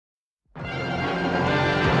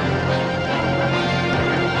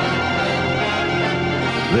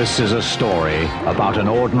This is a story about an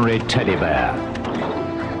ordinary teddy bear.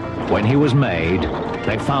 When he was made,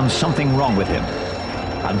 they found something wrong with him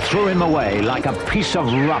and threw him away like a piece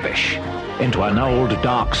of rubbish into an old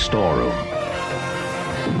dark storeroom.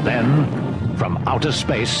 Then, from outer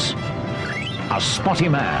space, a spotty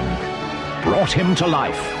man brought him to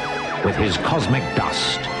life with his cosmic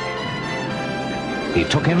dust. He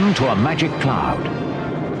took him to a magic cloud,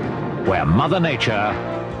 where Mother Nature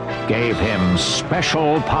gave him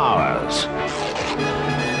special powers.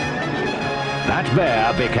 That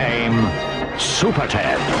bear became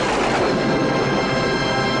SuperTed.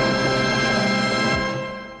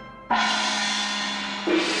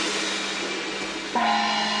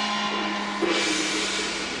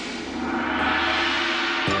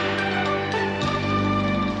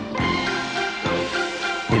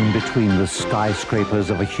 In between the skyscrapers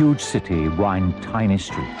of a huge city wind tiny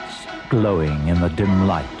streets, glowing in the dim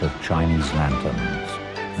light of Chinese lanterns.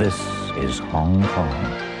 This is Hong Kong.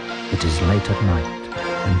 It is late at night,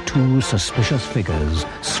 and two suspicious figures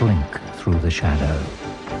slink through the shadow.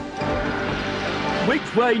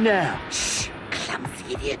 Which way now? Shh,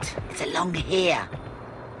 clumsy idiot. It's along here.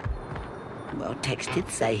 Well, Tex did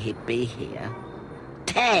say he'd be here.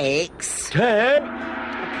 Tex! Ted?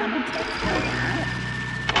 Come on, Tex.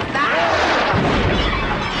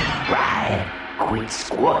 Right. Quit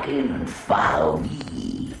squawking and follow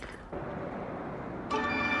me.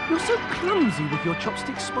 You're so clumsy with your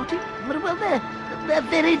chopsticks, Spotty. Well, they're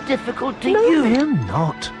very difficult to No, use. they're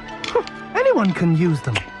not. Anyone can use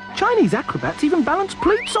them. Chinese acrobats even balance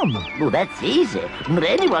plates on them. Well, that's easy. But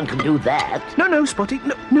anyone can do that. No, Spotty.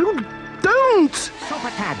 No, don't!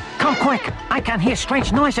 SuperTed, come quick! I can hear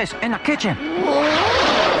strange noises in the kitchen.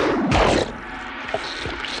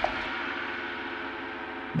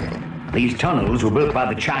 These tunnels were built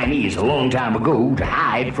by the Chinese a long time ago to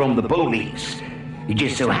hide from the police. It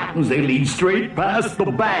just so happens they lead straight past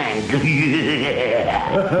the bank.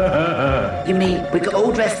 You mean we got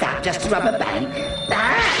all dressed up just to rob a bank?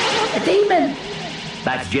 Ah, a demon!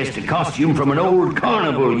 That's just a costume from an old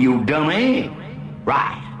carnival, you dummy.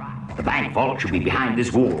 Right. The bank vault should be behind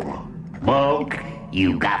this wall. Bulk,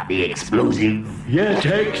 you got the explosive? Yeah,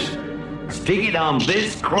 Tex. Stick it on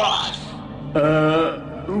this cross.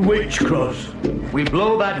 Which cross? We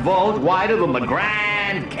blow that vault wider than the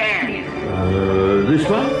Grand Canyon. This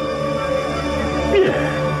one? Yeah.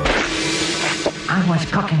 I was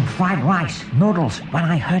cooking fried rice, noodles, when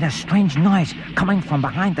I heard a strange noise coming from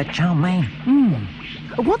behind the chow mein.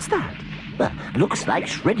 What's that? Looks like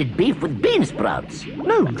shredded beef with bean sprouts.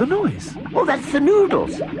 No, the noise. Oh, that's the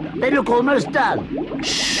noodles. They look almost done.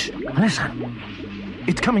 Shh! Listen.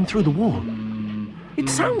 It's coming through the wall. It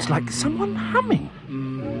sounds like someone humming.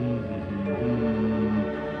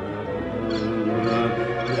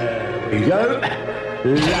 There we go.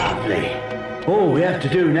 Lovely. All we have to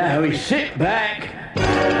do now is sit back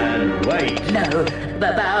and wait. No,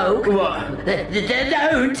 Bob. What?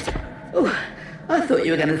 Don't! Oh, I thought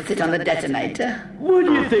you were going to sit on the detonator. What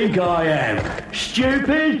do you think I am?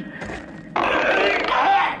 Stupid?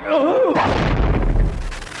 Oh.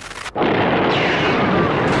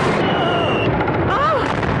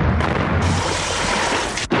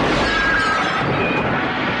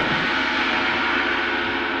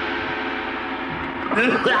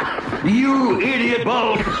 You idiot,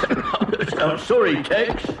 Bulk! I'm sorry,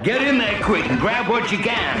 Tex. Get in there quick and grab what you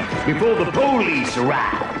can before the police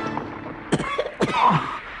arrive.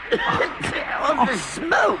 Oh, the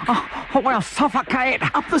smoke! Oh, we'll suffocate!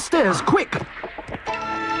 Up the stairs, quick!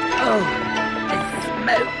 Oh, the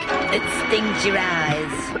smoke. It stings your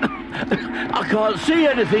eyes. I can't see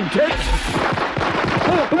anything, Tex.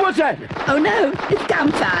 Oh, what's that? Oh, no, it's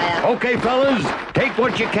gunfire. Okay, fellas, take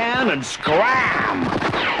what you can and scram!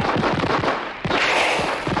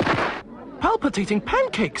 Palpitating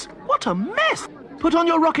pancakes! What a mess! Put on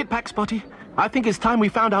your rocket pack, Spotty. I think it's time we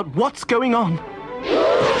found out what's going on.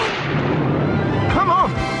 Come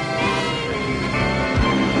on!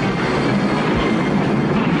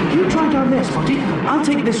 You try down there, Spotty. I'll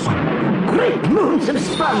take this one. Great moons of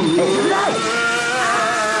spotless light.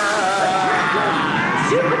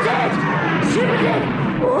 SuperTed! SuperTed!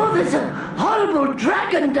 Oh, there's a horrible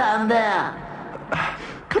dragon down there.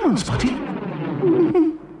 Come on, Spotty.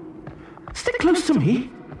 Stick close to me.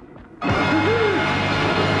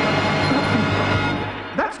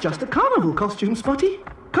 That's just a carnival costume, Spotty.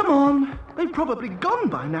 Come on. They've probably gone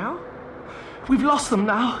by now. We've lost them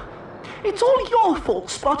now. It's all your fault,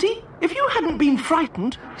 Spotty. If you hadn't been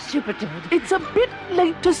frightened... SuperTed. It's a bit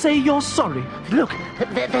late to say you're sorry. Look,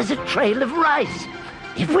 there's a trail of rice.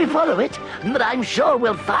 If we follow it, I'm sure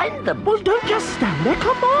we'll find them. Well, don't just stand there.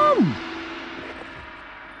 Come on.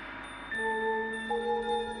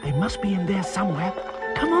 must be in there somewhere.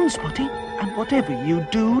 Come on, Spotty. And whatever you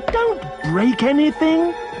do, don't break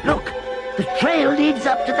anything. Look, the trail leads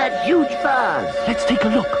up to that huge vase. Let's take a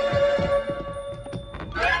look.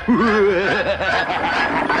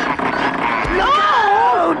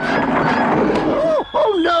 No!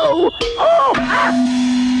 Oh, no! Oh!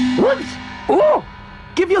 Ah! What? Oh!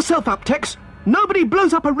 Give yourself up, Tex. Nobody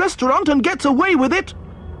blows up a restaurant and gets away with it.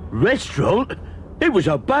 Restaurant? It was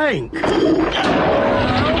a bank.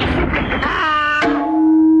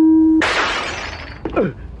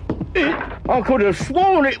 I could have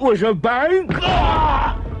sworn it was a bank.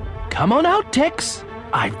 Come on out, Tex.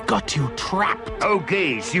 I've got you trapped.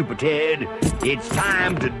 Okay, SuperTed, it's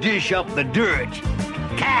time to dish up the dirt.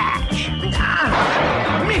 Catch!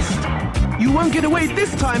 Missed. You won't get away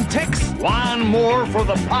this time, Tex. One more for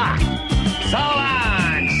the pot. So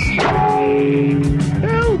long,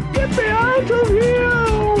 Help! Get me out of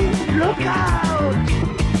here! Look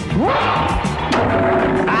out!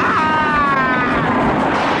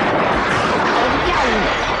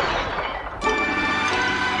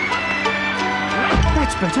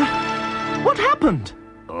 That's better. What happened?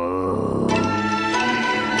 Oh.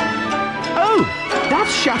 Oh,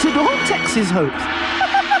 that's shattered all Tex's hopes.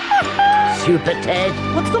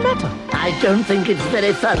 SuperTed, What's the matter? I don't think it's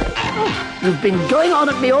very funny. You've been going on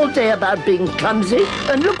at me all day about being clumsy,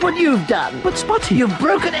 and look what you've done. But Spotty... You've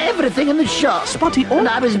broken everything in the shop. Spotty, all... And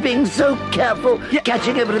I was being so careful, Yeah.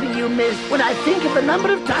 catching everything you missed. When I think of the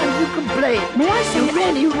number of times you complain. May I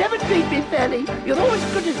say... You never treat me fairly. You're always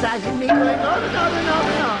criticizing me, going on and on and on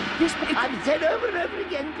and on. Yes, but I've said over and over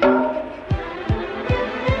again to you.